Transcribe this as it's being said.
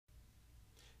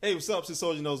Hey, what's up? It's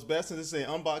Soldier Knows Best, and this is an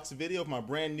unboxing video of my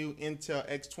brand new Intel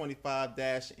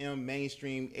X25-M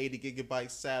mainstream 80GB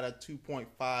SATA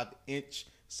 2.5-inch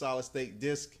solid-state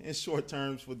disk. In short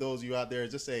terms, for those of you out there,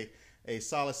 just a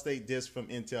solid-state disk from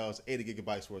Intel's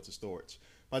 80GB worth of storage.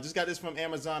 I just got this from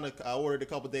Amazon. I ordered a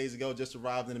couple days ago, just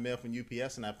arrived in the mail from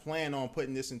UPS, and I plan on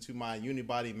putting this into my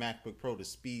unibody MacBook Pro to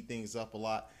speed things up a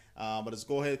lot. But let's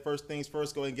go ahead, first things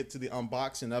first, go ahead and get to the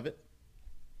unboxing of it.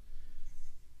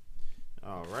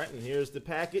 All right, and here's the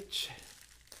package.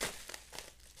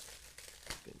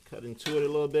 Cut into it a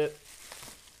little bit.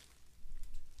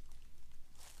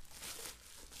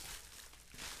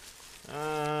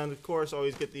 And of course,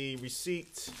 always get the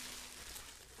receipt.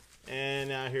 And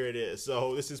now here it is.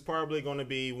 So this is probably going to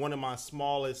be one of my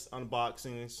smallest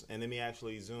unboxings. And let me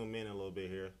actually zoom in a little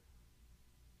bit here.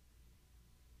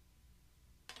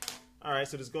 All right,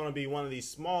 so this is going to be one of the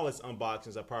smallest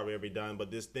unboxings I've probably ever done, but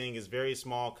this thing is very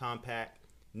small, compact,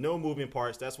 no moving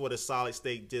parts. That's what a solid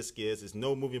state disk is. It's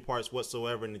no moving parts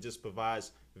whatsoever, and it just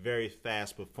provides very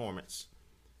fast performance.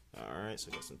 All right, so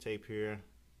got some tape here.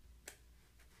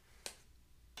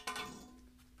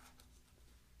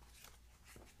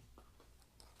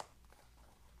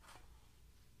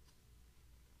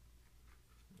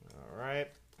 All right,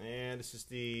 and this is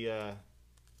the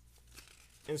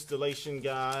installation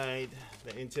guide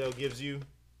that Intel gives you.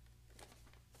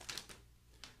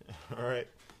 All right,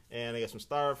 and I got some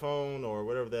styrofoam or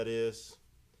whatever that is,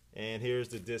 and here's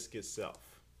the disk itself.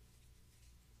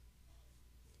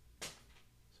 So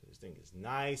this thing is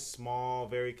nice, small,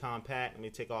 very compact. Let me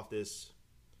take off this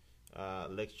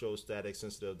electrostatic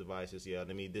sensitive devices. Yeah,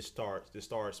 let me this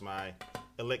starts my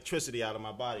electricity out of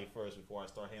my body first before I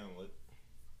start handling it.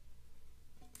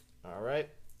 All right.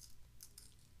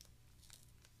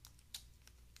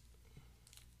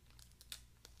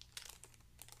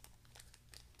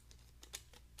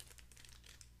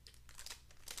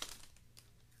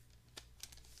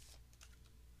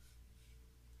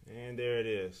 And there it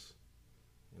is.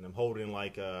 And I'm holding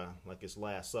like it's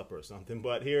Last Supper or something.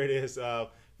 But here it is.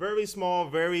 Very small,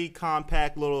 very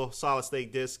compact little solid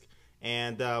state disk.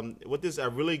 And with this, I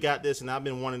really got this, and I've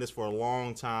been wanting this for a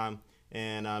long time.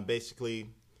 And basically,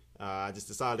 I just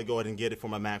decided to go ahead and get it for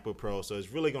my MacBook Pro. So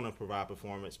it's really going to provide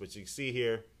performance. But you can see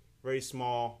here, very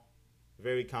small,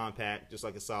 very compact, just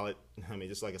like a solid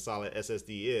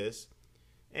SSD is.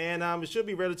 And it should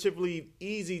be relatively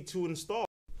easy to install.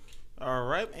 All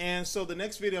right, and so the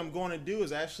next video I'm going to do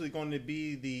is actually going to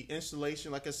be the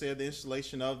installation, like I said, the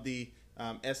installation of the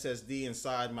SSD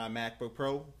inside my MacBook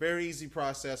Pro. Very easy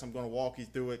process. I'm going to walk you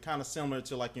through it, kind of similar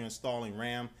to like you're installing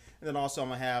RAM. And then also I'm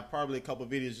going to have probably a couple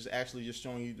of videos just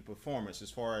showing you the performance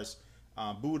as far as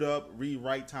boot up, read,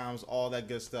 write times, all that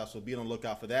good stuff. So be on the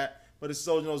lookout for that. But it's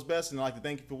Soldier Knows Best, and I'd like to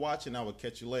thank you for watching. I will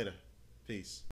catch you later. Peace.